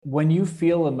when you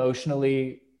feel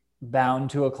emotionally bound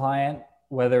to a client,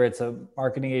 whether it's a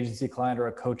marketing agency client or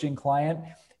a coaching client,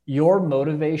 your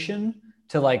motivation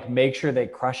to like make sure they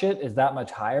crush it is that much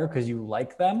higher because you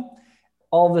like them.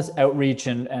 All this outreach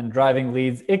and driving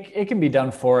leads, it can be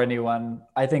done for anyone,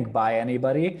 I think by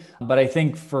anybody. But I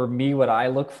think for me, what I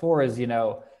look for is,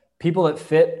 people that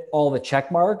fit all the check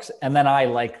marks and then I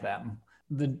like them.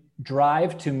 The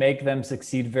drive to make them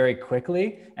succeed very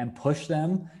quickly and push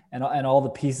them and all the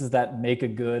pieces that make a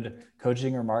good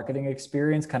coaching or marketing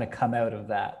experience kind of come out of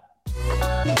that.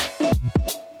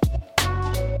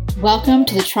 Welcome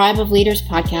to the Tribe of Leaders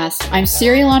podcast. I'm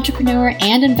serial entrepreneur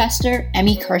and investor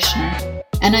Emmy Kirshner,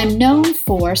 and I'm known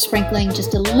for sprinkling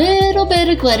just a little bit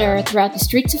of glitter throughout the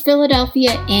streets of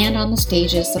Philadelphia and on the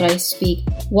stages that I speak,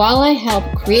 while I help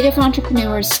creative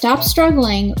entrepreneurs stop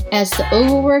struggling as the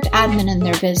overworked admin in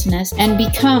their business and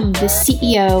become the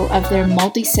CEO of their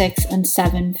multi-six and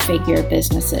seven-figure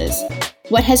businesses.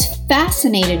 What has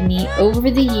fascinated me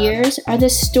over the years are the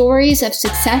stories of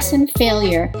success and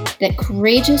failure that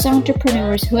courageous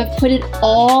entrepreneurs who have put it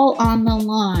all on the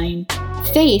line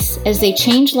face as they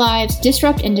change lives,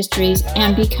 disrupt industries,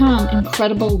 and become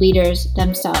incredible leaders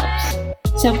themselves.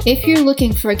 So if you're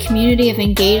looking for a community of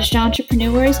engaged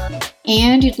entrepreneurs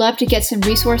and you'd love to get some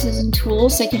resources and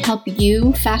tools that can help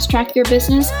you fast track your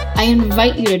business, I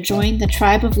invite you to join the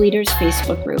Tribe of Leaders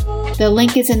Facebook group. The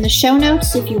link is in the show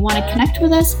notes if you want to connect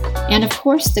with us. And of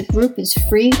course, the group is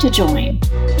free to join.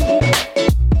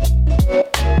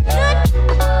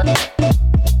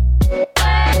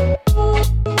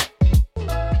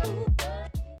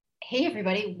 Hey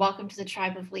everybody, welcome to the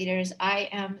Tribe of Leaders. I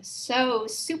am so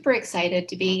super excited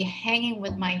to be hanging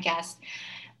with my guest,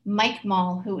 Mike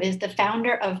Moll, who is the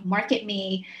founder of Market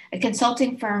Me, a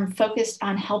consulting firm focused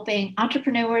on helping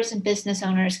entrepreneurs and business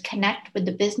owners connect with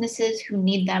the businesses who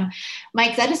need them.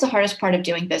 Mike, that is the hardest part of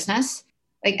doing business.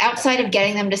 Like outside of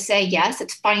getting them to say yes,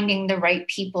 it's finding the right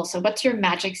people. So what's your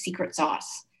magic secret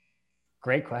sauce?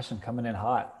 Great question, coming in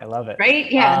hot. I love it.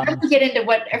 Right? Yeah. Not to get into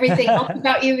what everything else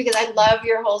about you, because I love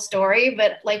your whole story,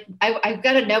 but like I've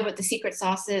got to know what the secret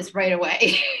sauce is right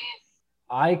away.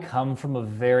 I come from a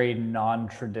very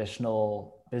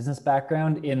non-traditional business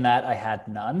background in that I had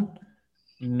none,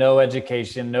 no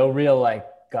education, no real like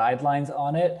guidelines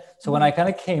on it. So when I kind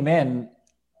of came in,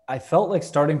 I felt like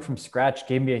starting from scratch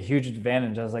gave me a huge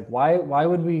advantage. I was like, why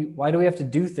do we have to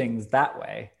do things that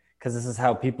way? Because this is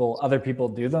how other people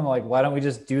do them. Like, why don't we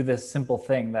just do this simple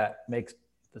thing that makes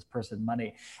this person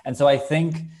money? And so I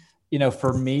think,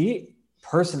 for me,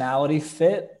 personality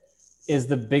fit is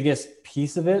the biggest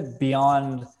piece of it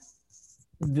beyond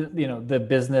the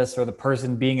business or the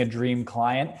person being a dream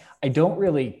client. I don't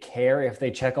really care if they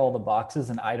check all the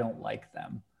boxes and I don't like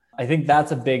them. I think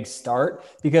that's a big start,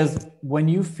 because when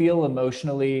you feel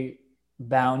emotionally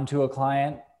bound to a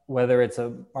client, whether it's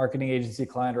a marketing agency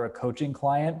client or a coaching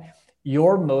client,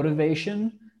 your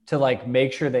motivation to like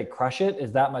make sure they crush it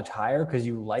is that much higher because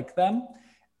you like them.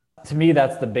 To me,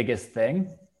 that's the biggest thing.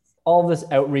 All this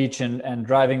outreach and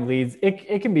driving leads,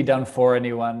 it can be done for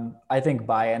anyone, I think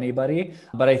by anybody.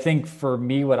 But I think for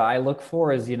me, what I look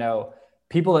for is,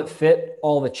 people that fit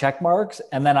all the check marks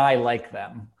and then I like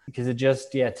them, because it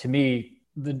just, to me,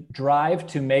 the drive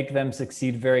to make them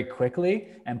succeed very quickly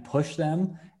and push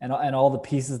them and all the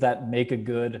pieces that make a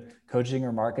good coaching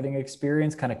or marketing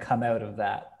experience kind of come out of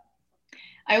that.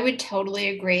 I would totally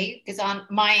agree, because on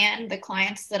my end, the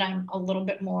clients that I'm a little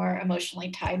bit more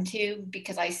emotionally tied to,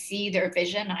 because I see their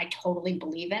vision and I totally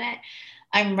believe in it,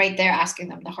 I'm right there asking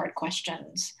them the hard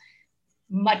questions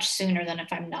much sooner than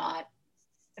if I'm not.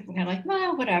 If I'm kind of like,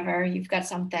 well, whatever, you've got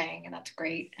something and that's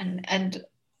great. And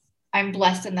I'm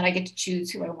blessed in that I get to choose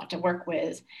who I want to work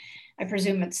with. I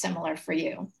presume it's similar for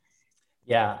you.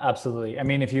 Yeah, absolutely. I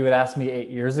mean, if you had asked me 8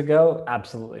 years ago,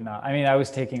 absolutely not. I mean, I was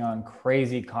taking on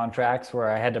crazy contracts where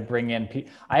I had to bring in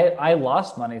I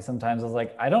lost money sometimes. I was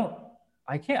like, I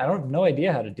have no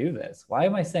idea how to do this. Why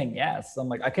am I saying yes? I'm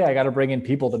like, okay, I got to bring in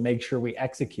people to make sure we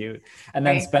execute, and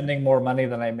then spending more money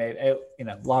than I made. A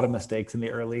lot of mistakes in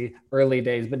the early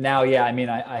days, but now, I mean,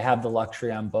 I have the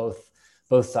luxury on both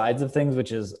sides of things,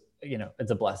 which is,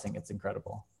 it's a blessing. It's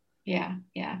incredible. Yeah.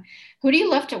 Yeah. Who do you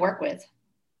love to work with?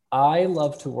 I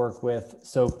love to work with,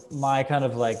 so my kind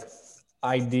of like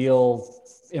ideal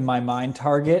in my mind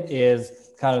target is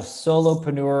kind of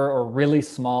solopreneur or really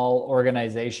small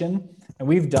organization. And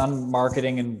we've done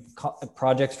marketing and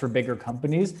projects for bigger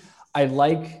companies. I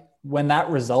like when that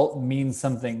result means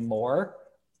something more,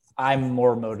 I'm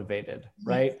more motivated,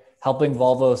 right? Helping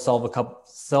Volvo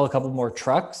sell a couple more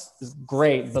trucks is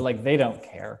great, but like they don't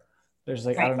care. There's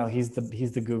like, I Right. don't know, he's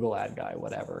the Google ad guy,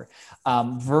 whatever.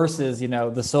 Versus, the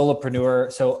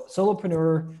solopreneur. So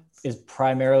solopreneur is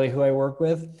primarily who I work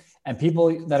with, and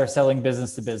people that are selling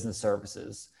business to business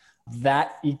services.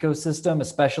 That ecosystem,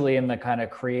 especially in the kind of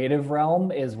creative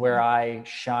realm, is where I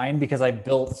shine because I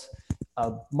built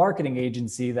a marketing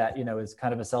agency that, is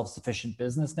kind of a self-sufficient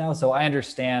business now. So I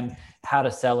understand how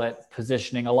to sell it,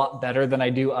 positioning a lot better than I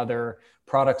do other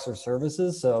products or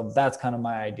services. So that's kind of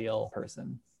my ideal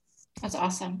person. That's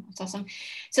awesome. That's awesome.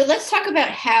 So let's talk about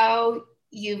how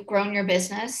you've grown your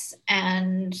business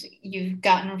and you've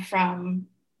gotten from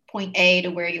point A to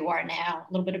where you are now,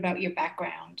 a little bit about your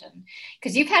background, and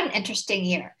because you've had an interesting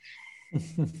year.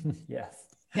 Yes,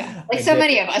 Yeah, like I so did.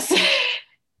 many of us.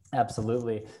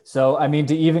 Absolutely. So, I mean,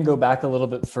 to even go back a little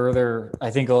bit further,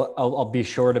 I think I'll be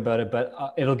short about it,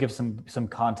 but it'll give some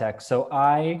context. So,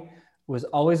 I was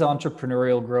always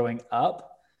entrepreneurial growing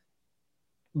up,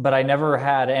 but I never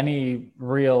had any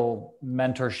real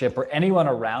mentorship or anyone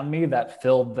around me that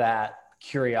filled that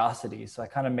curiosity. So, I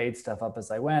kind of made stuff up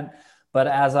as I went. But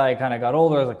as I kind of got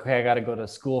older, I was like, okay, I got to go to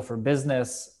school for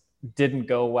business. Didn't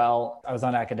go well. I was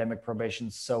on academic probation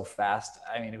so fast.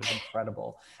 I mean, it was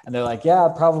incredible. And they're like, yeah,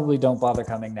 probably don't bother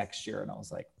coming next year. And I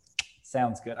was like,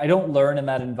 sounds good. I don't learn in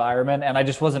that environment. And I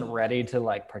just wasn't ready to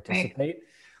like Right. participate.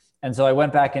 And so I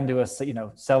went back into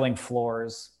selling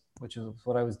floors, which is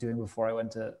what I was doing before I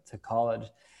went to college.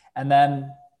 And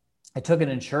then I took an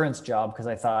insurance job because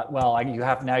I thought, well, you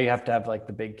have to have like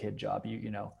the big kid job.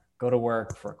 Go to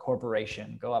work for a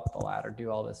corporation, go up the ladder, do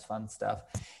all this fun stuff.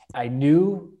 I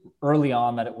knew early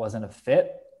on that it wasn't a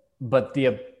fit, but the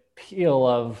appeal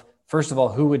of, first of all,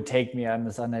 who would take me? I'm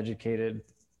this uneducated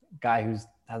guy who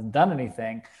hasn't done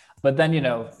anything. But then,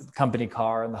 company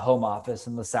car and the home office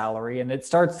and the salary, and it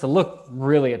starts to look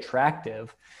really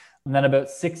attractive. And then about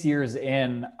 6 years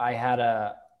in, I had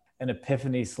an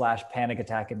epiphany / panic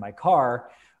attack in my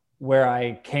car where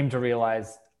I came to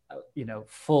realize,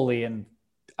 fully, and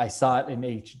I saw it in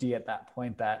HD at that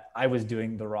point, that I was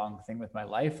doing the wrong thing with my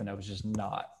life and I was just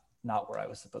not where I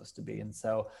was supposed to be. And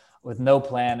so with no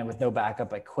plan and with no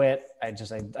backup, I quit.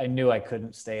 I knew I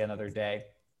couldn't stay another day.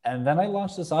 And then I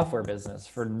launched a software business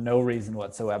for no reason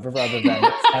whatsoever, other than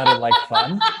it sounded like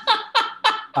fun.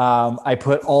 I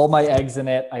put all my eggs in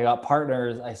it. I got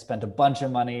partners. I spent a bunch of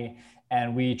money,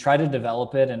 and we tried to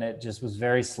develop it, and it just was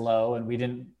very slow. And we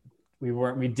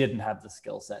didn't have the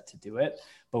skill set to do it,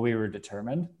 but we were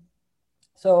determined.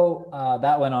 So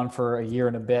that went on for a year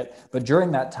and a bit. But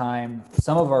during that time,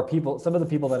 some of the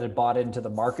people that had bought into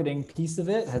the marketing piece of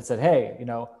it had said, hey,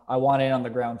 I want in on the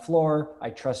ground floor.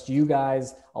 I trust you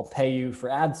guys. I'll pay you for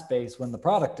ad space when the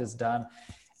product is done.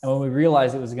 And when we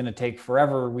realized it was going to take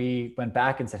forever, we went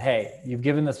back and said, hey, you've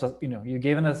given us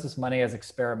this money as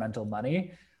experimental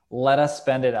money. Let us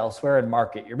spend it elsewhere and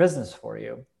market your business for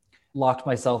you. Locked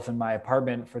myself in my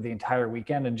apartment for the entire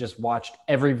weekend and just watched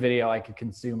every video I could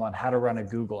consume on how to run a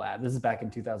Google ad. This is back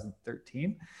in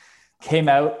 2013. Came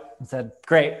out and said,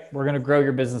 great, we're going to grow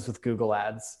your business with Google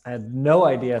ads. I had no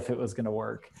idea if it was going to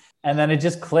work. And then it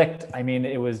just clicked. I mean,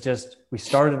 it was just, we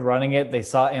started running it. They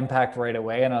saw impact right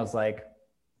away. And I was like,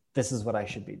 this is what I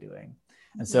should be doing.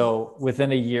 And so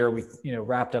within a year, we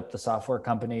wrapped up the software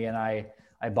company, and I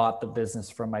bought the business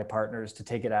from my partners to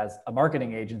take it as a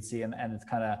marketing agency. And it's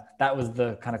that was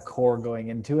the kind of core going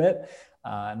into it.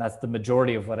 And that's the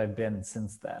majority of what I've been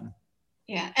since then.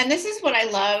 Yeah. And this is what I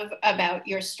love about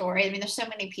your story. I mean, there's so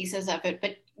many pieces of it,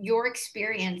 but your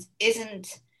experience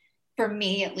isn't, for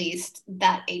me at least,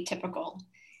 that atypical.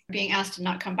 Being asked to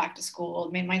not come back to school.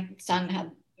 I mean, my son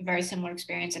had a very similar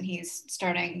experience, and he's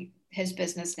starting his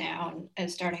business now and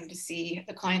is starting to see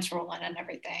the clients roll in and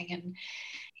everything. And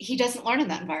he doesn't learn in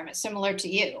that environment, similar to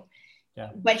you. Yeah.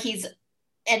 But he's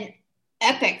an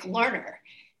epic learner.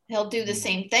 He'll do the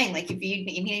same thing. Like if he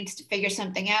needs to figure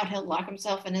something out, he'll lock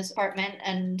himself in his apartment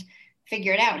and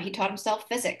figure it out. He taught himself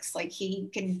physics. Like he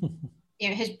can,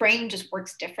 his brain just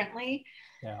works differently.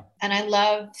 Yeah. And I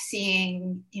love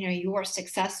seeing, your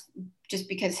success just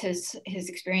because his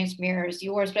experience mirrors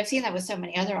yours. But I've seen that with so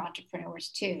many other entrepreneurs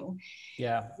too.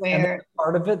 Yeah. Where and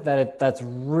part of it that's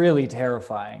really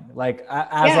terrifying. Like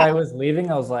as I was leaving,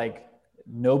 I was like,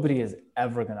 nobody is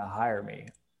ever going to hire me.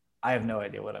 I have no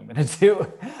idea what I'm going to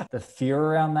do. The fear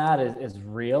around that is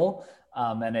real.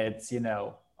 And it's,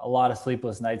 a lot of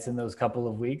sleepless nights in those couple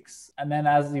of weeks. And then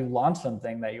as you launch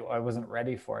something that I wasn't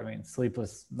ready for, I mean,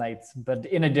 sleepless nights, but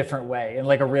in a different way, in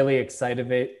like a really excited,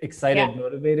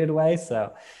 motivated way.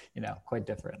 So, quite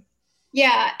different.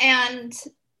 Yeah. And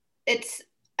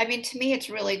to me, it's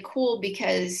really cool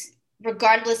because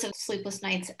regardless of sleepless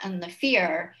nights and the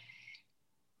fear,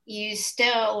 you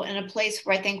still in a place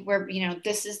where I think we're,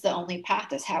 this is the only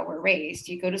path, is how we're raised.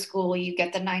 You go to school, you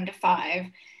get the 9 to 5,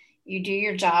 you do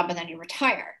your job, and then you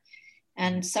retire.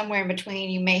 And somewhere in between,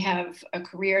 you may have a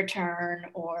career turn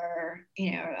or,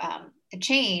 a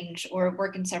change or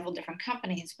work in several different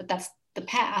companies, but that's the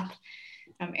path.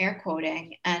 I'm air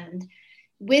quoting. And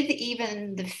with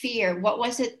even the fear, what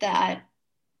was it that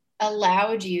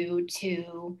allowed you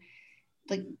to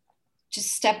like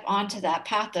just step onto that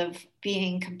path of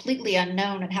being completely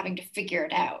unknown and having to figure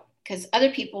it out? Because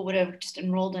other people would have just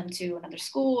enrolled into another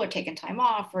school or taken time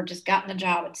off or just gotten the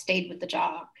job and stayed with the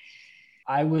job.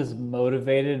 I was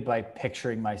motivated by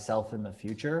picturing myself in the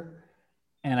future.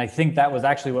 And I think that was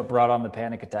actually what brought on the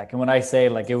panic attack. And when I say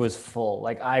like it was full,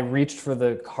 like I reached for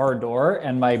the car door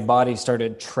and my body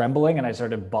started trembling and I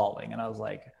started bawling. And I was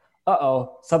like,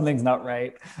 uh-oh, something's not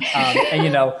right.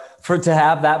 And for to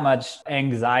have that much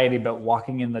anxiety about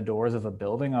walking in the doors of a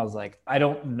building, I was like, I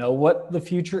don't know what the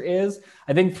future is.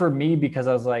 I think for me, because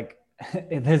I was like,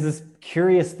 there's this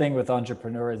curious thing with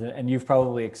entrepreneurs, and you've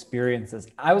probably experienced this.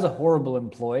 I was a horrible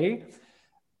employee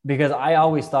because I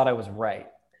always thought I was right.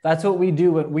 That's what we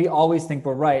do. We always think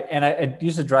we're right. And it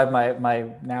used to drive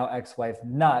my now ex-wife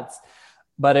nuts,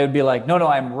 but it would be like, no,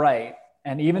 I'm right.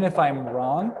 And even if I'm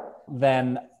wrong,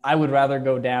 then I would rather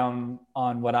go down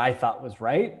on what I thought was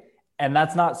right. And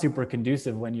that's not super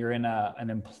conducive when you're in an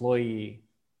employee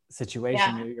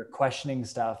situation. Yeah. You're questioning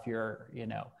stuff. It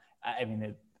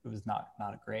was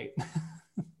not great.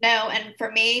 No, and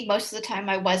for me, most of the time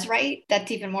I was right. That's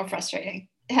even more frustrating.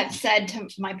 I had said to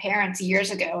my parents years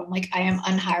ago, I'm like, I am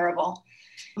unhireable.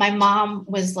 My mom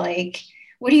was like,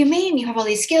 what do you mean? You have all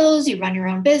these skills, you run your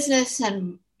own business.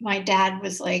 And my dad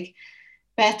was like,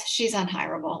 Beth, she's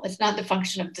unhireable. It's not the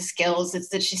function of the skills. It's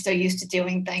that she's so used to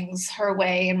doing things her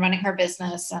way and running her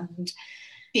business and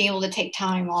being able to take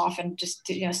time off and just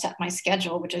set my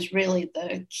schedule, which is really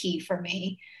the key for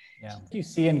me. Yeah. You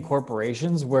see in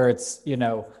corporations where it's,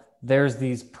 there's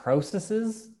these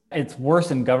processes. It's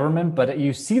worse in government, but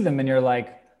you see them and you're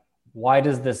like, why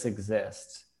does this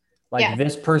exist? Like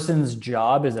This person's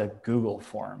job is a Google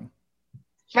form.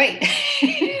 Right.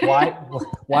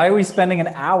 Why are we spending an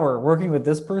hour working with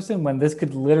this person when this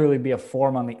could literally be a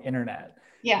form on the internet?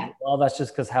 Yeah. Well, that's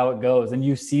just because how it goes. And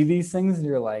you see these things and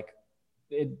you're like,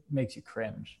 it makes you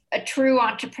cringe. A true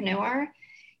entrepreneur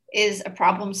is a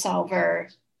problem solver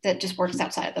that just works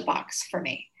outside of the box for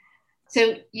me.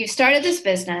 So you started this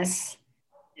business,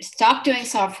 stopped doing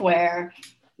software,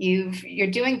 you're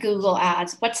doing Google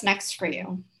ads. What's next for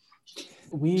you?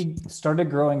 We started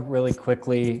growing really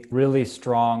quickly, really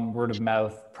strong word of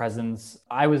mouth presence.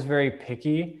 I was very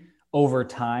picky over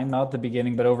time, not at the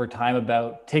beginning, but over time,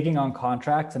 about taking on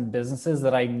contracts and businesses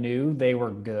that I knew they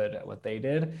were good at what they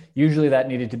did. Usually that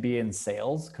needed to be in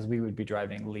sales because we would be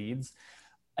driving leads.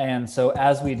 And so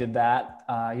as we did that,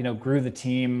 grew the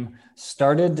team,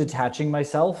 started detaching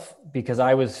myself because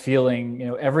I was feeling,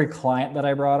 every client that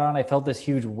I brought on, I felt this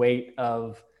huge weight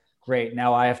of, great,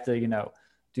 now I have to,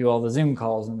 do all the Zoom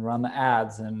calls and run the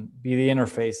ads and be the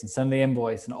interface and send the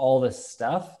invoice and all this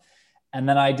stuff. And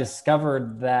then I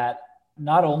discovered that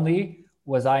not only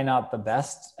was I not the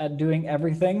best at doing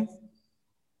everything,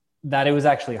 that it was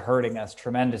actually hurting us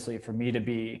tremendously for me to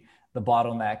be the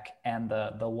bottleneck and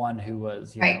the one who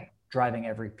was, driving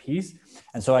every piece.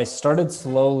 And so I started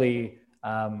slowly,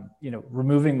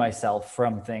 removing myself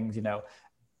from things,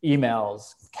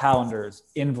 emails, calendars,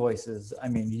 invoices,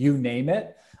 you name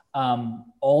it,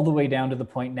 all the way down to the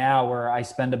point now where I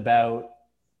spend about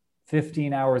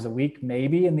 15 hours a week,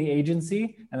 maybe in the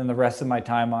agency, and then the rest of my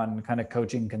time on kind of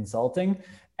coaching, consulting.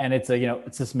 And it's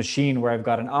it's this machine where I've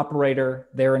got an operator,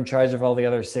 they're in charge of all the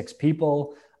other 6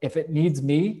 people. If it needs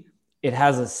me, it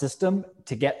has a system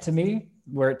to get to me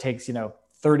where it takes,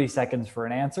 30 seconds for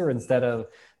an answer instead of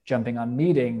jumping on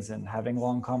meetings and having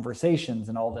long conversations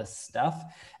and all this stuff.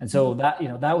 And so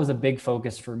that was a big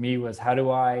focus for me, was how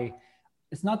do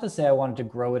it's not to say I wanted to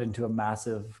grow it into a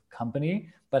massive company,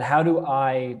 but how do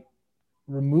I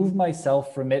remove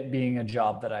myself from it being a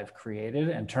job that I've created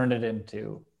and turn it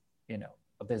into,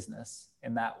 a business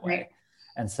in that way. Right.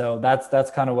 And so that's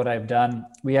kind of what I've done.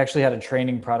 We actually had a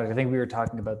training product. I think we were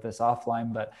talking about this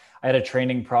offline, but I had a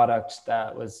training product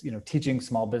that was, teaching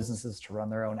small businesses to run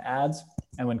their own ads.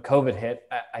 And when COVID hit,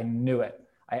 I knew it.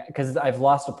 Because I've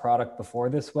lost a product before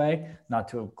this way, not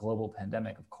to a global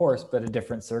pandemic, of course, but a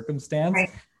different circumstance.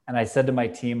 Right. And I said to my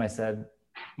team, I said,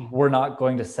 we're not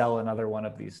going to sell another one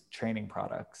of these training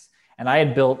products. And I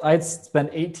had spent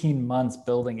 18 months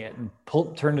building it and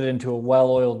turned it into a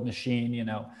well-oiled machine,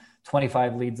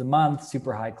 25 leads a month,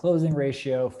 super high closing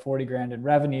ratio, 40 grand in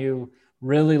revenue,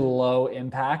 really low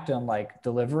impact on like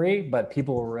delivery, but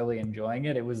people were really enjoying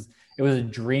it. It was a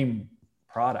dream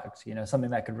product,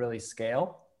 something that could really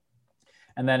scale.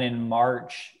 And then in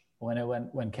March,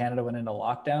 when Canada went into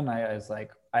lockdown, I was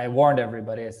like, I warned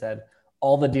everybody. I said,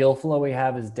 all the deal flow we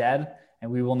have is dead, and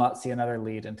we will not see another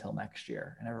lead until next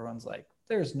year. And everyone's like,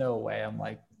 there's no way. I'm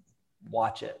like,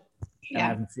 watch it. And I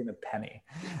haven't seen a penny.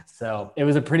 So it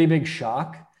was a pretty big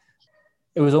shock.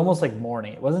 It was almost like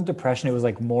mourning. It wasn't depression. It was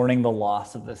like mourning the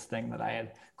loss of this thing that I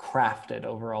had crafted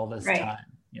over all this time,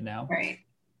 Right.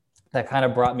 That kind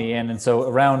of brought me in. And so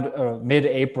around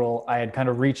mid-April, I had kind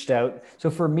of reached out. So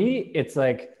for me, it's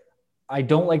like, I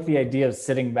don't like the idea of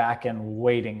sitting back and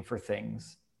waiting for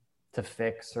things to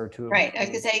fix or to. Right. I was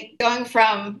going to say, going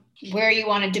from where you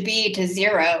wanted to be to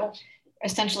zero,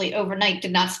 essentially overnight,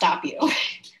 did not stop you.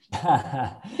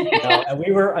 No,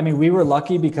 and we were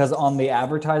lucky because on the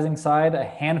advertising side, a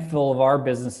handful of our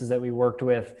businesses that we worked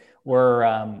with were,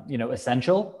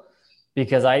 essential.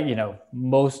 Because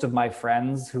most of my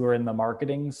friends who are in the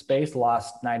marketing space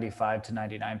lost 95 to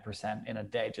 99% in a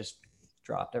day, just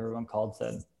dropped. Everyone called,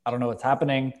 said, I don't know what's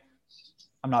happening.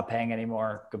 I'm not paying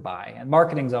anymore. Goodbye. And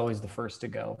marketing's always the first to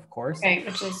go, of course. Right,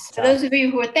 which is, for those of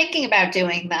you who are thinking about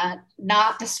doing that,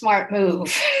 not the smart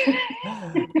move.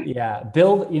 Yeah.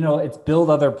 Build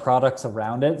other products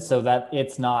around it so that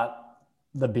it's not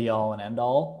the be all and end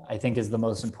all, I think is the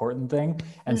most important thing.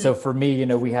 And so for me,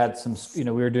 we had we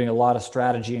were doing a lot of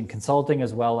strategy and consulting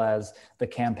as well as the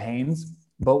campaigns.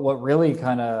 But what really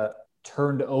kind of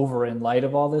turned over in light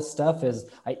of all this stuff is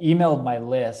I emailed my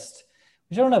list,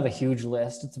 which I don't have a huge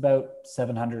list. It's about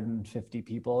 750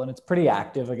 people and it's pretty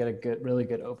active. I get a really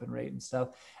good open rate and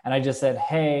stuff. And I just said,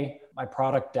 hey, my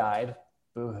product died.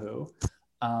 Boo-hoo.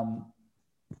 I'm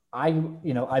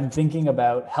thinking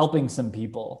about helping some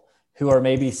people who are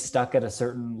maybe stuck at a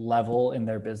certain level in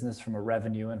their business from a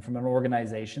revenue and from an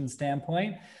organization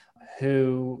standpoint,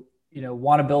 who,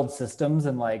 want to build systems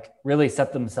and like really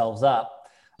set themselves up.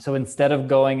 So instead of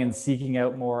going and seeking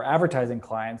out more advertising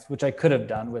clients, which I could have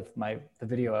done with the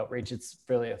video outreach, it's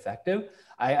really effective.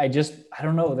 I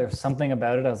don't know, there's something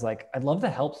about it. I was like, I'd love to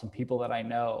help some people that I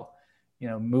know,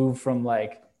 move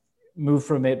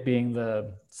from it being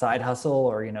the side hustle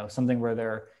or, something where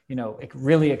they're,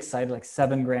 really excited, like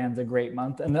 $7,000 a great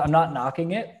month. And I'm not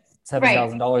knocking it.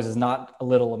 $7,000 is not a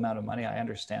little amount of money. I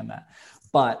understand that.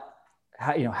 But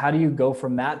how do you go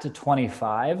from that to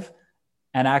 25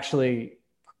 and actually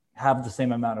have the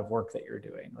same amount of work that you're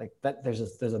doing? Like that,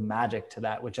 there's a magic to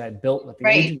that, which I had built with the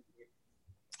agency.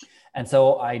 And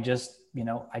so I just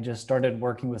started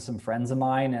working with some friends of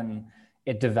mine and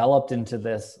it developed into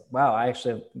this, wow,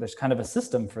 there's kind of a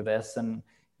system for this. And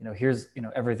here's,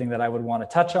 everything that I would want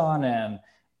to touch on and,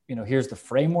 here's the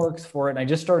frameworks for it. And I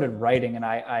just started writing and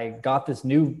I got this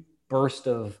new burst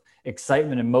of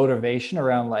excitement and motivation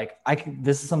around like,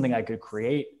 this is something I could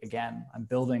create again. I'm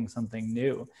building something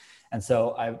new. And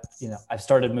so I've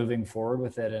started moving forward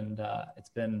with it and it's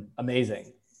been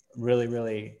amazing. Really,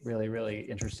 really, really, really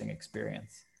interesting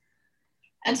experience.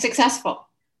 And successful.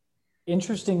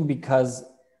 Interesting because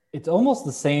it's almost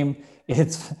the same.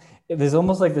 There's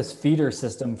almost like this feeder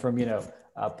system from,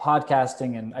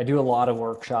 podcasting. And I do a lot of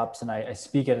workshops and I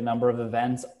speak at a number of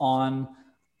events on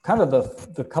kind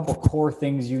of the couple core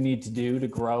things you need to do to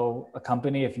grow a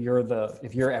company. If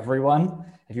you're everyone,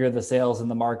 if you're the sales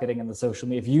and the marketing and the social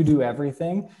media, if you do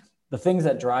everything, the things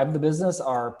that drive the business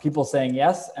are people saying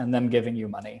yes and them giving you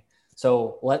money.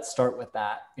 So let's start with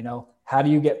that. How do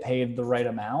you get paid the right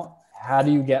amount? How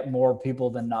do you get more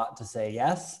people than not to say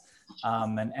yes?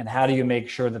 And how do you make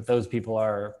sure that those people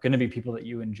are going to be people that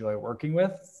you enjoy working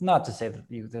with? Not to say that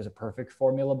there's a perfect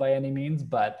formula by any means,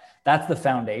 but that's the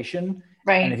foundation.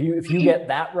 Right. And if you get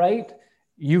that right,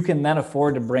 you can then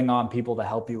afford to bring on people to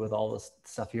help you with all this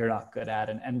stuff you're not good at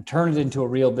and turn it into a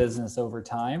real business over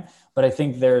time. But I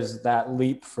think there's that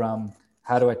leap from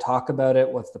how do I talk about it?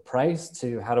 What's the price?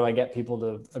 To how do I get people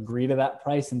to agree to that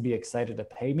price and be excited to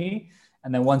pay me?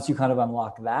 And then once you kind of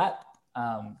unlock that,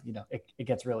 it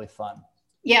gets really fun.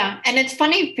 Yeah. And it's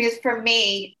funny because for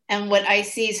me and what I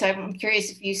see, so I'm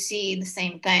curious if you see the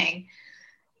same thing.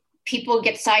 People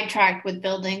get sidetracked with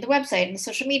building the website and the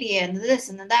social media and this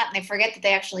and that, and they forget that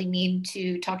they actually need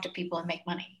to talk to people and make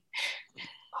money.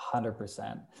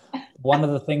 100%. One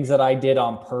of the things that I did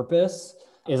on purpose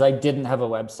is I didn't have a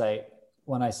website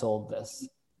when I sold this.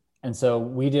 And so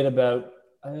we did about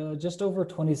just over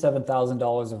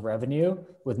 $27,000 of revenue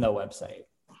with no website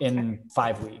in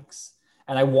 5 weeks.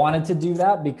 And I wanted to do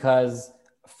that because,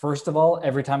 first of all,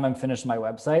 every time I'm finished my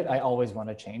website, I always want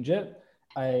to change it.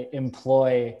 I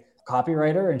employ a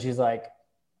copywriter and she's like,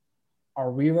 are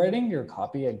we writing your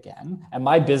copy again? And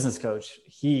my business coach,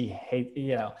 he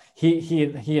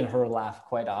and her laugh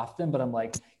quite often, but I'm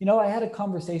like, I had a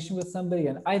conversation with somebody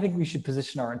and I think we should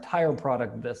position our entire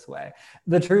product this way.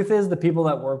 The truth is the people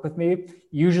that work with me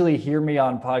usually hear me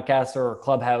on podcasts or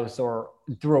Clubhouse or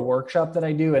through a workshop that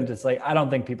I do. And it's like, I don't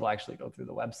think people actually go through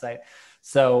the website.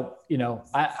 So,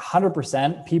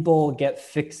 100% people get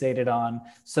fixated on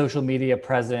social media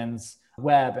presence,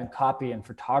 web and copy and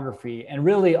photography. And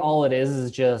really all it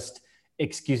is just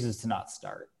excuses to not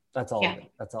start. That's all.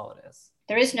 That's all it is.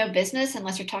 There is no business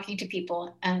unless you're talking to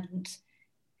people and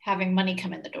having money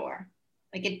come in the door.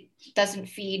 Like it doesn't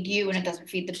feed you and it doesn't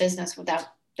feed the business without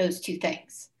those two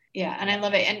things. Yeah. And I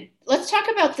love it. And let's talk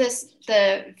about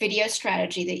the video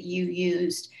strategy that you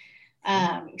used.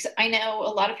 Because I know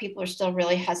a lot of people are still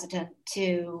really hesitant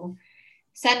to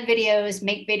send videos,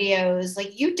 make videos.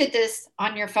 Like you did this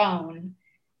on your phone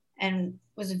and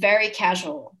was very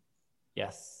casual.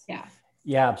 Yes. Yeah.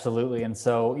 Yeah, absolutely. And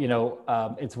so,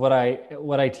 it's what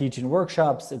I teach in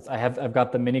workshops. I've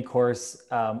got the mini course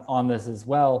on this as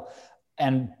well.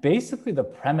 And basically the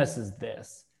premise is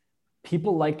this: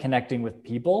 people like connecting with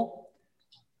people.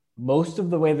 Most of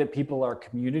the way that people are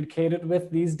communicated with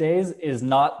these days is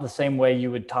not the same way you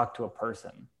would talk to a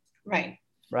person. Right.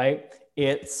 Right.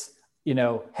 It's,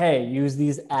 hey, use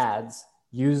these ads,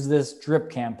 use this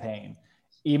drip campaign,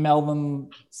 email them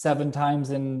 7 times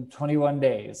in 21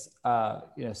 days,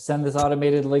 send this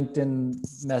automated LinkedIn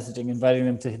messaging, inviting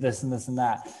them to this and this and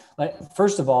that. Like,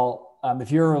 first of all, if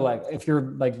you're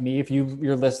like me, if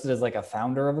you're listed as like a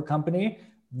founder of a company,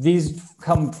 these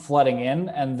come flooding in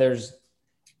and there's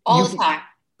all the time.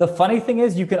 The funny thing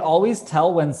is you can always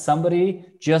tell when somebody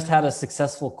just had a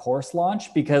successful course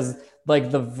launch because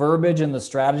like the verbiage and the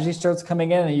strategy starts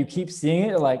coming in and you keep seeing it.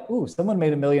 You're like, ooh, someone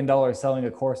made $1 million selling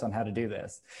a course on how to do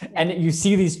this. And you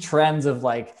see these trends of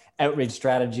like outreach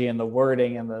strategy and the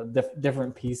wording and the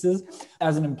different pieces.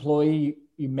 As an employee,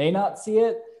 you may not see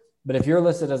it, but if you're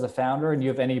listed as a founder and you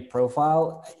have any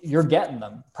profile, you're getting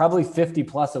them probably 50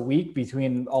 plus a week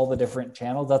between all the different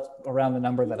channels. That's around the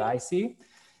number that I see.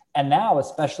 And now,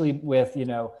 especially with,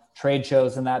 trade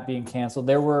shows and that being canceled,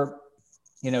 there were,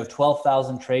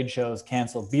 12,000 trade shows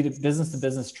canceled, business to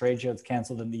business trade shows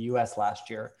canceled in the US last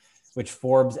year, which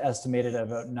Forbes estimated at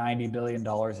about $90 billion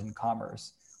in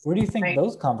commerce. Where do you think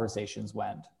those conversations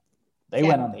went? They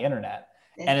went on the internet.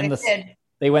 And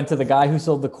they went to the guy who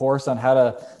sold the course on how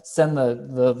to send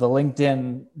the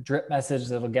LinkedIn drip message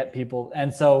that'll get people.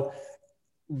 And so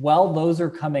while those are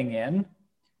coming in,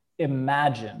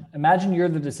 imagine you're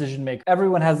the decision maker.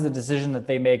 Everyone has the decision that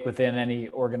they make within any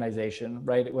organization,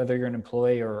 right? Whether you're an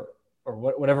employee or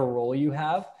whatever role you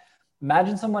have.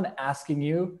 Imagine someone asking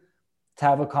you to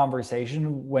have a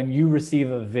conversation when you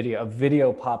receive a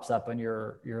video pops up on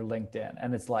your LinkedIn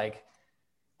and it's like,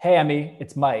 hey, Emmy,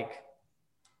 it's Mike.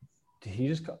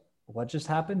 What just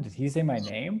happened? Did he say my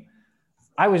name?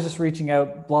 I was just reaching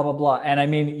out, blah, blah, blah. And I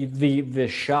mean, the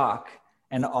shock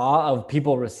and awe of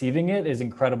people receiving it is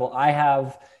incredible. I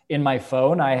have in my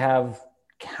phone, I have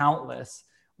countless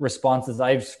responses.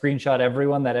 I've screenshot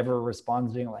everyone that ever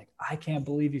responds being like, I can't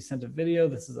believe you sent a video.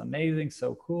 This is amazing.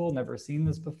 So cool. Never seen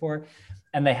this before.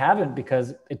 And they haven't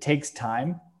because it takes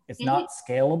time. It's not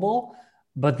scalable,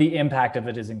 but the impact of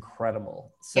it is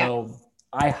incredible. So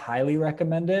I highly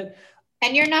recommend it.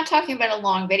 And you're not talking about a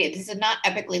long video. This is not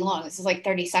epically long. This is like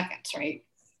 30 seconds, right?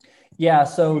 Yeah,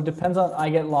 so depends on, I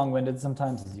get long-winded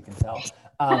sometimes, as you can tell.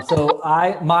 So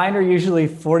mine are usually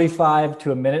 45 to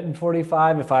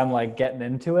 1:45 if I'm like getting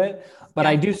into it, but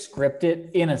I do script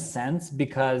it in a sense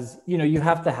because, you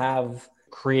have to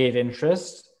create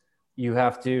interest. You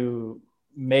have to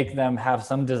make them have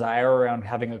some desire around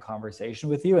having a conversation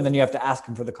with you. And then you have to ask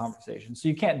them for the conversation. So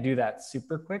you can't do that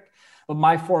super quick, but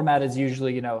my format is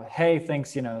usually, hey,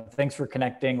 thanks, thanks for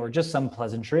connecting, or just some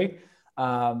pleasantry.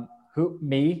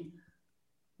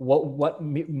 What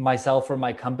myself or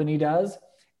my company does.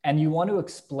 And you want to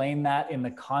explain that in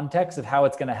the context of how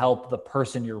it's going to help the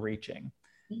person you're reaching.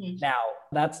 Mm-hmm. Now,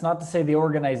 that's not to say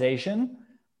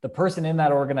the person in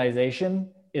that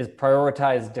organization is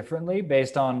prioritized differently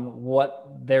based on what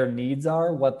their needs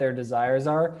are, what their desires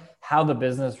are, how the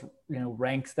business,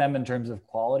 ranks them in terms of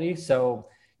quality. So,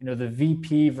 the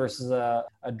VP versus a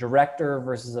director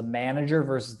versus a manager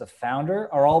versus the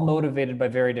founder are all motivated by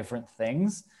very different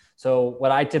things. So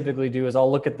what I typically do is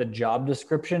I'll look at the job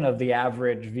description of the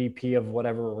average VP of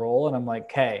whatever role. And I'm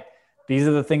like, hey, these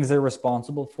are the things they're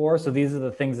responsible for. So these are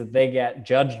the things that they get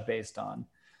judged based on.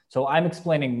 So I'm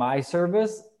explaining my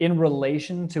service in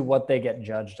relation to what they get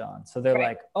judged on. So they're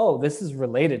like, oh, this is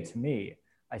related to me.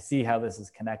 I see how this is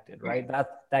connected, right?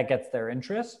 That gets their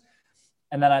interest.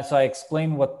 And then so I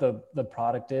explain what the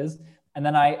product is. And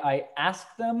then I ask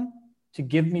them to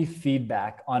give me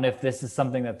feedback on if this is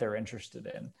something that they're interested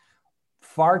in.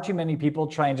 Far too many people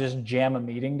try and just jam a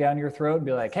meeting down your throat and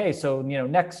be like, hey, so,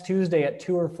 next Tuesday at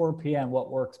 2 or 4 p.m., what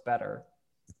works better?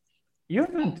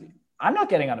 I'm not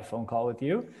getting on a phone call with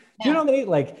you. Do you know what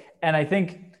I mean? And I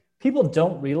think people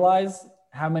don't realize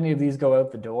how many of these go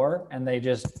out the door and they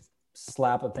just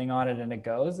slap a thing on it and it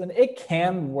goes. And it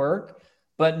can work,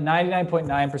 but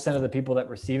 99.9% of the people that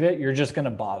receive it, you're just going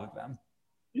to bother them.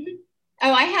 Mm-hmm.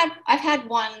 Oh, I've had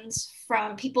ones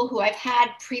from people who I've had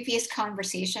previous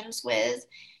conversations with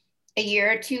a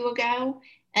year or two ago,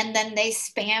 and then they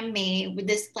spam me with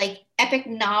this epic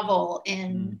novel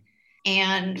and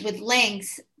with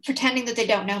links, pretending that they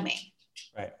don't know me.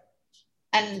 Right.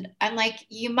 And I'm like,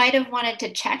 you might have wanted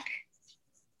to check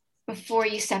before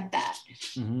you sent that.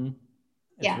 Mm-hmm.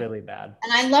 It's really bad.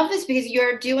 And I love this because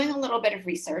you're doing a little bit of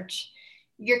research.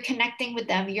 You're connecting with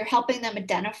them. You're helping them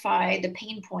identify the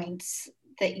pain points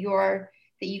that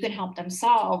you can help them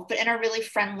solve, but in a really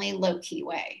friendly, low-key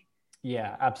way.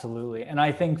 Yeah, absolutely. And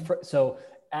I think so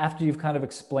after you've kind of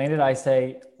explained it, I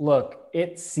say, look,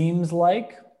 it seems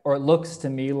like, or it looks to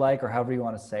me like, or however you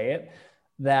want to say it,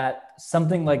 that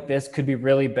something like this could be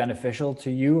really beneficial to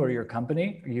you or your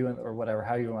company, or whatever,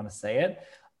 how you want to say it.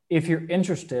 If you're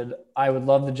interested, I would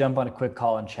love to jump on a quick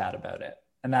call and chat about it.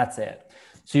 And that's it.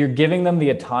 So you're giving them the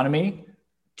autonomy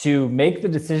to make the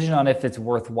decision on if it's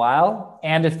worthwhile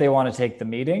and if they want to take the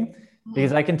meeting.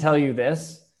 Because I can tell you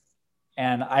this,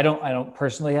 and I don't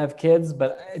personally have kids,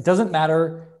 but it doesn't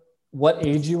matter what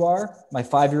age you are. My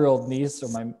 5-year-old niece or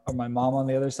my mom on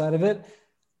the other side of it,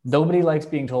 nobody likes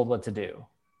being told what to do.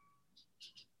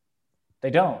 They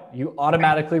don't. You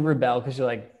automatically rebel because you're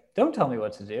like, don't tell me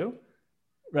what to do.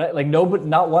 Right? Like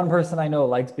not one person I know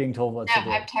likes being told what to do.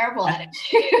 I'm terrible at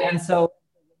it. And so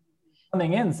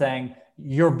coming in saying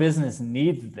your business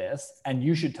needs this and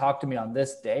you should talk to me on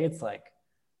this day. It's like,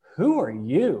 who are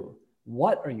you?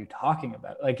 What are you talking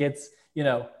about? Like it's,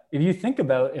 if you think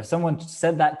about if someone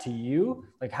said that to you,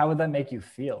 like how would that make you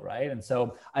feel? Right. And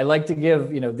so I like to give,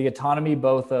 the autonomy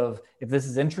both of if this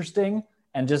is interesting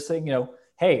and just saying,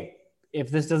 hey, if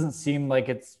this doesn't seem like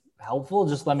it's helpful,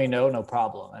 just let me know, no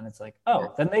problem. And it's like,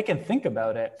 oh, then they can think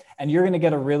about it and you're going to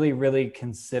get a really, really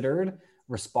considered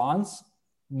response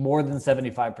more than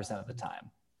 75% of the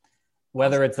time.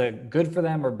 Whether it's a good for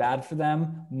them or bad for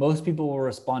them, most people will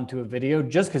respond to a video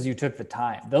just because you took the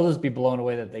time. They'll just be blown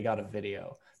away that they got a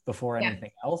video before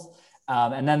anything else.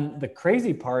 And then the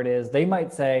crazy part is they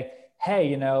might say,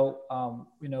 hey,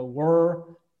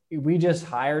 we just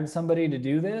hired somebody to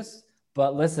do this,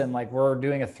 but listen, like we're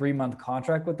doing a 3-month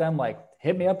contract with them. Like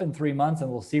hit me up in 3 months and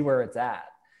we'll see where it's at.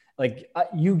 Like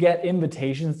you get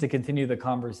invitations to continue the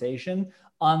conversation,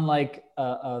 unlike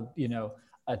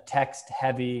a text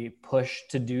heavy push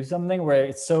to do something where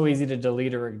it's so easy to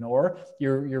delete or ignore.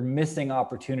 You're missing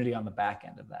opportunity on the back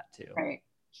end of that too. Right.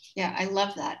 Yeah. I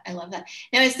love that.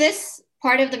 Now, is this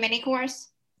part of the mini course?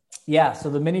 Yeah. So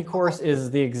the mini course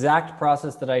is the exact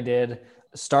process that I did,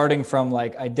 starting from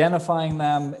like identifying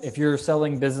them. If you're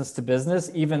selling business to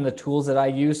business, even the tools that I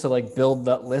use to like build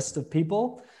that list of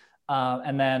people,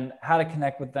 and then how to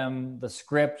connect with them, the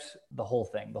script, the whole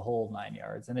thing, the whole 9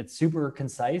 yards. And it's super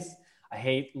concise. I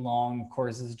hate long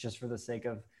courses just for the sake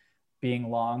of being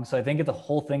long. So I think the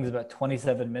whole thing is about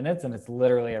 27 minutes and it's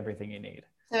literally everything you need.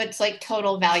 So it's like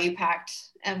total value packed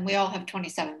and we all have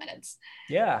 27 minutes.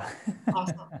 Yeah.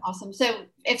 Awesome. So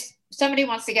if somebody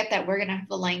wants to get that, we're going to have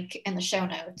the link in the show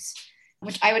notes,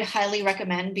 which I would highly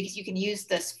recommend because you can use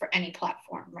this for any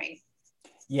platform, right?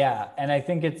 Yeah. And I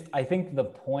think the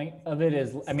point of it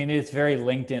is, it's very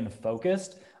LinkedIn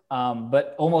focused,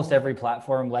 but almost every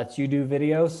platform lets you do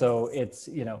video. So it's,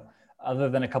 other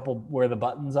than a couple where the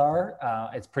buttons are,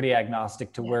 it's pretty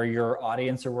agnostic to where your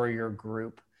audience or where your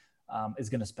group is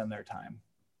going to spend their time.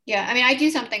 Yeah. I do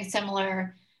something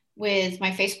similar with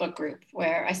my Facebook group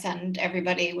where I send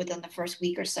everybody within the first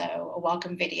week or so a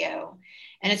welcome video.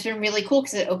 And it's been really cool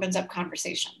because it opens up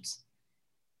conversations.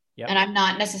 Yep. And I'm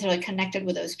not necessarily connected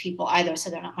with those people either. So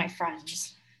they're not my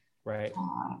friends. Right.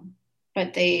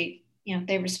 But they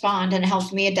respond and it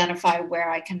helps me identify where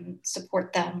I can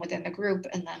support them within the group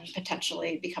and then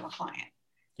potentially become a client.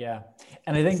 Yeah.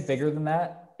 And I think bigger than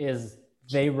that is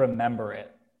they remember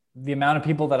it. The amount of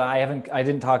people that I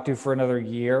didn't talk to for another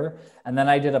year. And then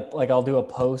I'll do a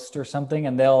post or something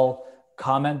and they'll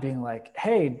comment being like,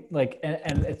 hey,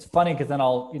 and it's funny because then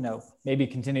I'll, maybe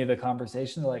continue the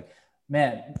conversation. They're like,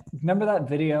 man, remember that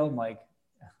video? I'm like,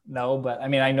 no, but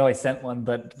I know I sent one,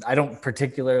 but I don't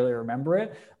particularly remember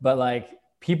it. But like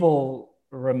people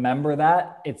remember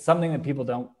that. It's something that people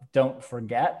don't don't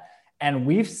forget. And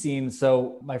we've seen,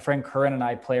 so my friend Curran and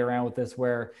I play around with this,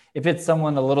 where if it's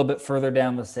someone a little bit further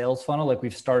down the sales funnel, like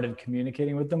we've started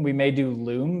communicating with them, we may do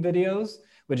Loom videos,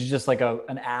 which is just like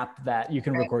an app that you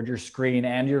can record your screen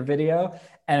and your video.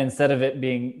 And instead of it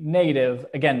being native,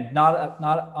 again, not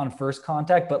on first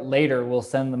contact, but later we'll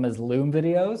send them as Loom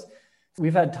videos.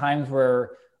 We've had times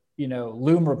where,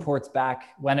 Loom reports back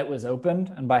when it was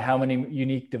opened and by how many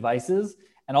unique devices.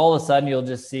 And all of a sudden you'll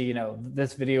just see,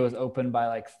 this video is opened by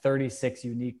like 36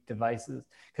 unique devices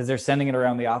because they're sending it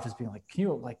around the office being like, can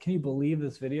you believe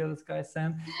this video this guy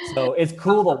sent? So it's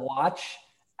cool to watch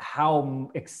how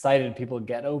excited people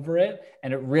get over it.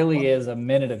 And it really is a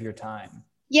minute of your time.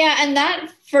 Yeah. And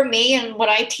that for me and what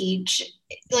I teach,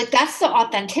 like that's the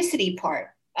authenticity part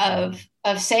of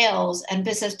sales and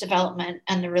business development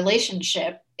and the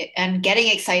relationship and getting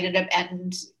excited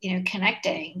and,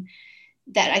 connecting,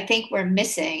 that I think we're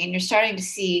missing. And you're starting to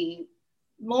see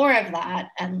more of that.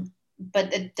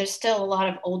 But there's still a lot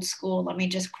of old school, let me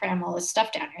just cram all this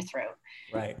stuff down your throat.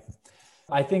 Right.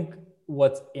 I think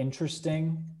what's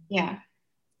interesting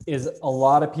is a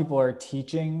lot of people are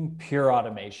teaching pure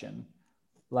automation,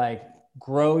 like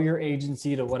grow your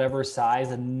agency to whatever size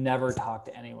and never talk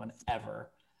to anyone ever.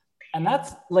 And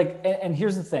that's like, and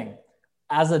here's the thing,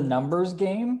 as a numbers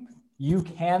game, you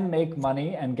can make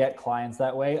money and get clients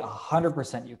that way.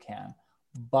 100% you can,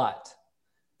 but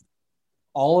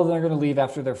all of them are going to leave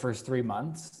after their first 3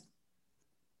 months.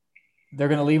 They're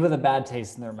going to leave with a bad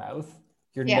taste in their mouth.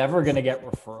 You're never going to get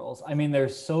referrals. I mean,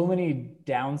 there's so many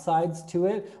downsides to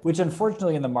it, which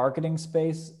unfortunately in the marketing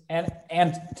space and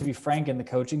to be frank, in the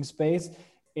coaching space,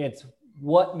 it's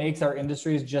what makes our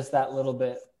industries just that little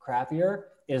bit crappier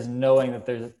is knowing that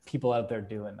there's people out there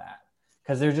doing that,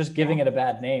 because they're just giving it a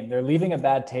bad name. They're leaving a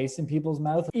bad taste in people's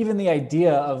mouth. Even the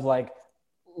idea of like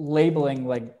labeling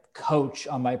like coach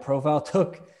on my profile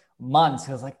took months.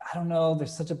 I was like, I don't know,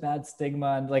 there's such a bad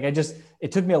stigma. And like,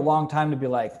 it took me a long time to be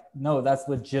like, no, that's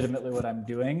legitimately what I'm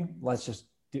doing. Let's just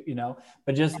do,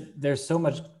 but just there's so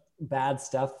much bad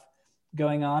stuff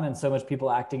going on and so much people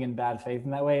acting in bad faith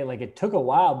in that way. Like it took a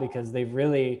while because they've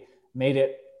really made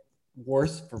it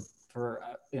worse for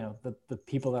the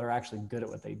people that are actually good at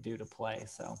what they do to play.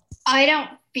 So I don't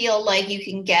feel like you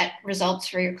can get results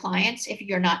for your clients if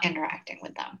you're not interacting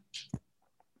with them.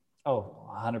 Oh,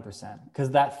 100%.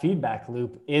 Because that feedback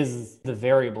loop is the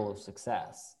variable of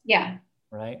success. Yeah.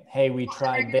 Right? Hey, we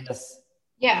tried this.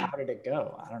 Yeah. How did it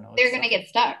go? I don't know. They're going to get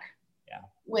stuck. Yeah.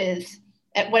 With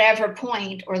at whatever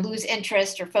point or lose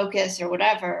interest or focus or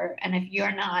whatever. And if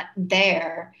you're not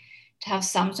there to have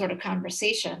some sort of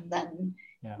conversation, then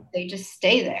they just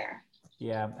stay there.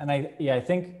 Yeah. And I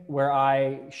think where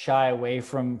I shy away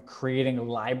from creating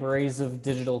libraries of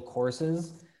digital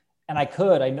courses, and I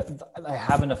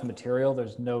have enough material,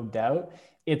 there's no doubt.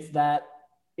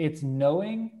 It's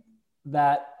knowing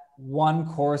that one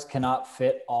course cannot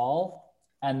fit all,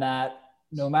 and that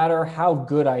no matter how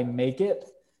good I make it,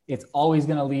 it's always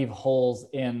going to leave holes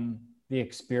in the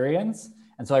experience.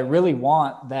 And so I really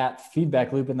want that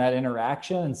feedback loop and that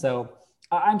interaction. And so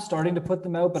I'm starting to put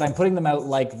them out, but I'm putting them out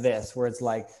like this, where it's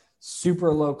like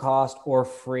super low cost or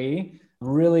free,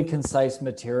 really concise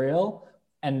material,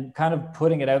 and kind of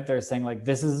putting it out there saying like,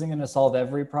 this isn't going to solve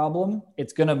every problem.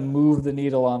 It's going to move the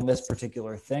needle on this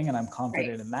particular thing. And I'm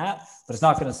confident in that, but it's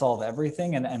not going to solve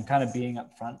everything. And kind of being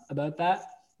upfront about that,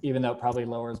 even though it probably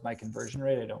lowers my conversion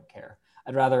rate, I don't care.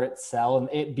 I'd rather it sell and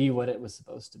it be what it was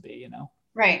supposed to be,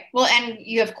 Right. Well, and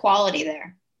you have quality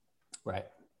there. Right.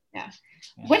 Yeah.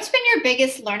 What's been your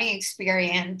biggest learning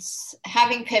experience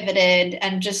having pivoted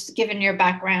and just given your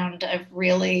background of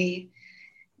really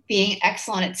being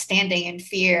excellent at standing in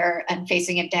fear and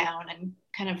facing it down and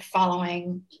kind of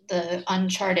following the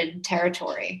uncharted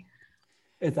territory?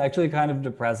 It's actually kind of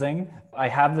depressing. I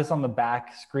have this on the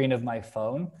back screen of my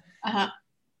phone.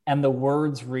 And the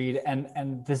words read,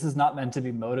 and this is not meant to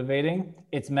be motivating.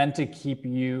 It's meant to keep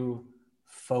you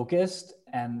focused.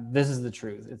 And this is the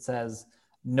truth. It says,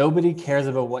 nobody cares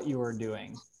about what you are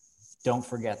doing. Don't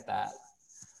forget that.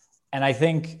 And I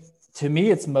think to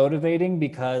me, it's motivating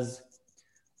because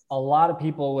a lot of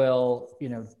people will,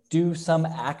 do some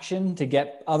action to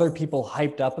get other people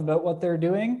hyped up about what they're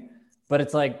doing. But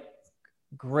it's like,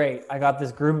 great, I got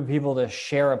this group of people to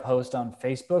share a post on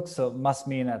Facebook, so it must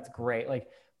mean that's great. Like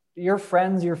your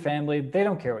friends, your family, they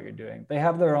don't care what you're doing. They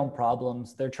have their own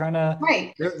problems. They're trying to,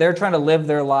 they're trying to live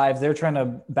their lives. They're trying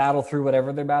to battle through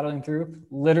whatever they're battling through.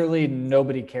 Literally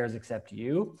nobody cares except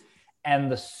you. And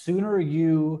the sooner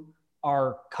you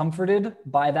are comforted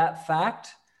by that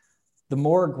fact, the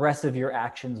more aggressive your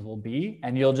actions will be.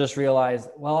 And you'll just realize,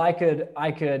 well, I could,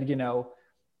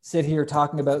 sit here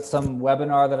talking about some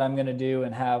webinar that I'm going to do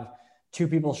and have two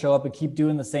people show up and keep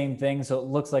doing the same thing. So it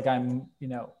looks like I'm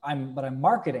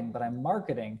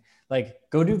marketing. Like,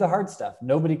 go do the hard stuff.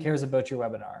 Nobody cares about your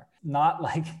webinar. Not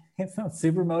like, it's not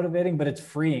super motivating, but it's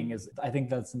freeing. I think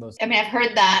that's the most. I mean, I've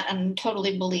heard that and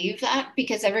totally believe that,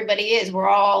 because everybody we're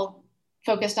all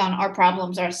focused on our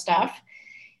problems, our stuff.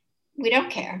 We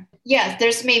don't care. Yes,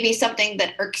 there's maybe something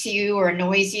that irks you or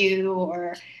annoys you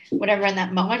or whatever in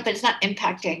that moment, but it's not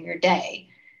impacting your day.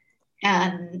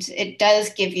 And it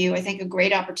does give you, I think, a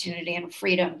great opportunity and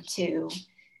freedom to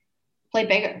play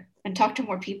bigger and talk to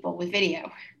more people with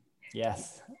video.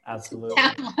 Yes, absolutely.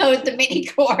 Download the mini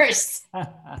course.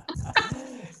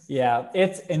 Yeah,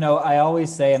 it's, I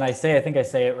always say, and I think I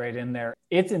say it right in there,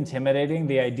 it's intimidating,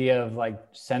 the idea of like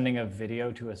sending a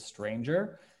video to a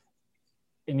stranger.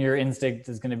 And your instinct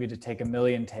is going to be to take a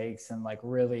million takes and like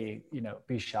really,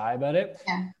 be shy about it.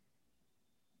 Yeah.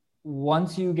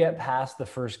 Once you get past the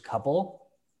first couple,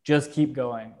 just keep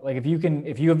going. Like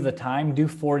if you have the time, do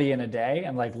 40 in a day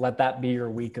and like, let that be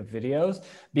your week of videos,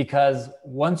 because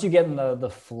once you get in the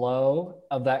flow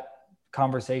of that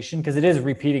conversation, because it is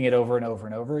repeating it over and over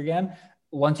and over again.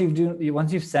 Once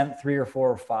you've sent 3 or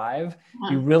 4 or 5,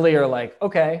 you really are like,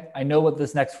 okay, I know what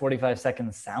this next 45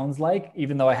 seconds sounds like,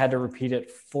 even though I had to repeat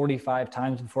it 45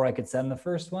 times before I could send the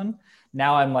first one.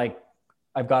 Now I'm like,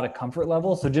 I've got a comfort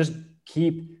level. So just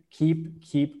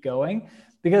keep going,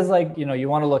 because like, you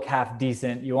want to look half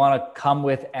decent. You want to come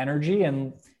with energy,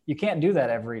 and you can't do that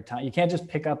every time. You can't just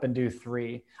pick up and do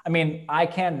 3. I mean, I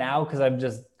can now because I'm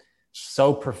just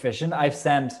so proficient. I've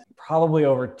sent probably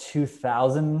over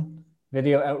 2,000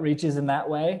 video outreaches in that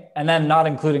way. And then not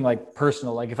including like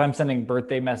personal, like if I'm sending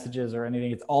birthday messages or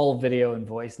anything, it's all video and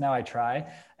voice now. I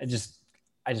just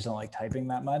don't like typing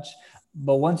that much.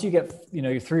 But once you get,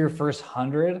 you're through your first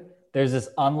 100, there's this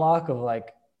unlock of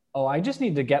like, oh, I just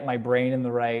need to get my brain in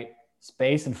the right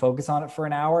space and focus on it for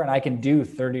an hour. And I can do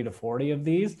 30 to 40 of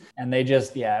these. And they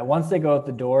just, once they go out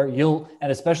the door,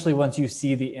 and especially once you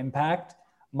see the impact,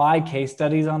 my case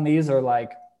studies on these are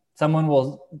like, someone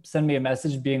will send me a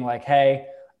message being like, hey,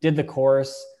 did the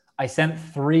course. I sent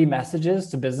 3 messages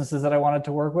to businesses that I wanted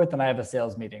to work with, and I have a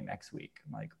sales meeting next week.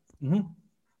 I'm like,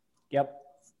 yep.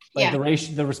 Like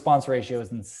the response ratio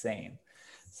is insane.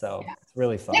 So it's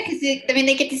really fun. Yeah, because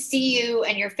they get to see you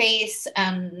and your face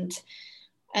and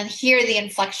hear the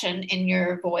inflection in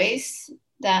your voice.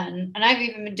 And I've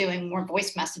even been doing more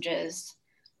voice messages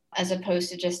as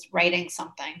opposed to just writing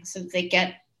something, so they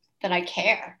get that I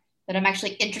care, that I'm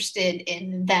actually interested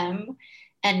in them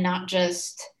and not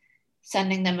just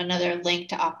sending them another link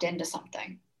to opt into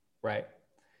something. Right.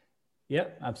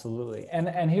 Yep, absolutely.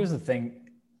 And here's the thing,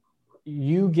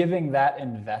 you giving that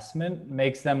investment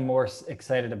makes them more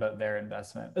excited about their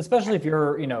investment, especially if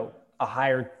you're, a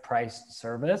higher priced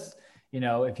service.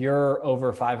 If you're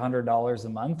over $500 a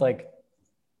month, like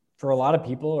for a lot of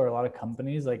people or a lot of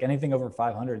companies, like anything over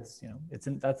 500,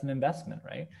 that's an investment,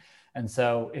 right? And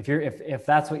so if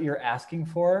that's what you're asking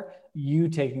for, you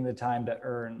taking the time to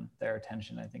earn their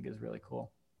attention, I think is really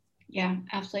cool. Yeah,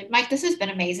 absolutely. Mike, this has been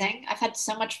amazing. I've had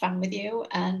so much fun with you.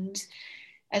 And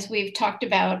as we've talked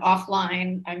about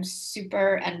offline, I'm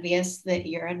super envious that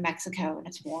you're in Mexico and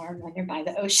it's warm and you're by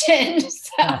the ocean.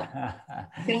 So you're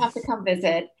going to have to come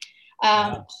visit.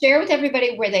 Share with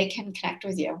everybody where they can connect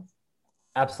with you.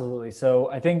 Absolutely. So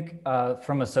I think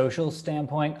from a social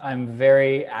standpoint, I'm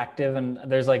very active, and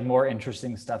there's like more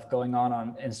interesting stuff going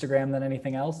on Instagram than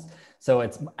anything else. So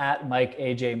it's at Mike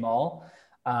AJ Moll.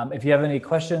 If you have any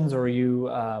questions or you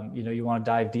want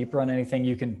to dive deeper on anything,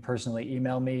 you can personally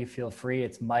email me. Feel free.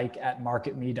 It's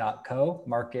mike@marketme.co,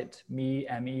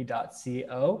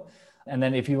 marketme.co. And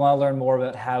then if you want to learn more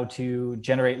about how to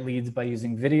generate leads by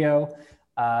using video,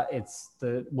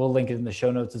 we'll link it in the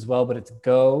show notes as well, but it's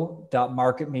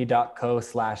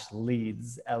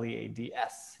go.marketme.co/leads,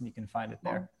 LEADS, and you can find it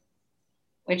there.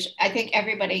 Which I think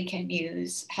everybody can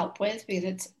use help with,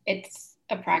 because it's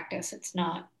a practice. It's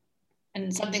not,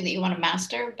 and something that you want to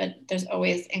master, but there's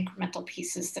always incremental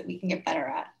pieces that we can get better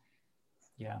at.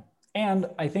 Yeah. And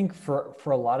I think for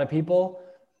a lot of people,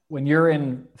 when you're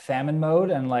in famine mode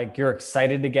and like you're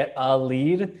excited to get a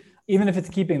lead, even if it's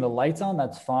keeping the lights on,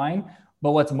 that's fine.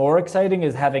 But what's more exciting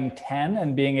is having 10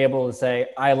 and being able to say,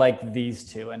 I like these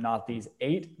 2 and not these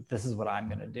 8. This is what I'm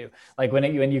going to do. Like when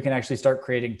you can actually start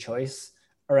creating choice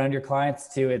around your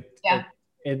clients too,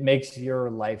 it makes your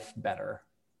life better.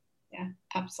 Yeah,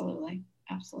 absolutely.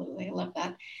 Absolutely. I love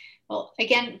that. Well,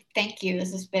 again, thank you.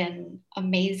 This has been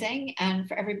amazing. And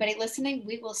for everybody listening,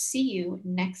 we will see you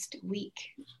next week.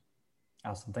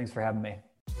 Awesome. Thanks for having me.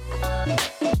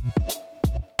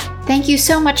 Thank you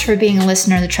so much for being a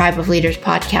listener of the Tribe of Leaders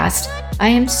podcast. I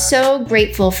am so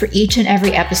grateful for each and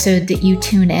every episode that you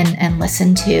tune in and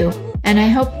listen to. And I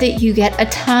hope that you get a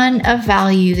ton of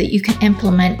value that you can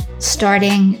implement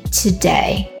starting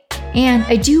today. And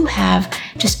I do have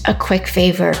just a quick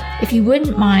favor. If you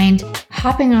wouldn't mind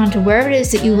hopping on to wherever it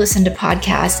is that you listen to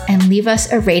podcasts and leave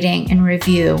us a rating and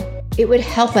review, it would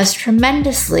help us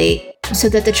tremendously so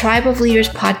that the Tribe of Leaders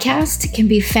podcast can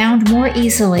be found more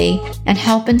easily and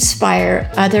help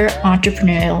inspire other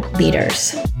entrepreneurial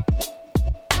leaders.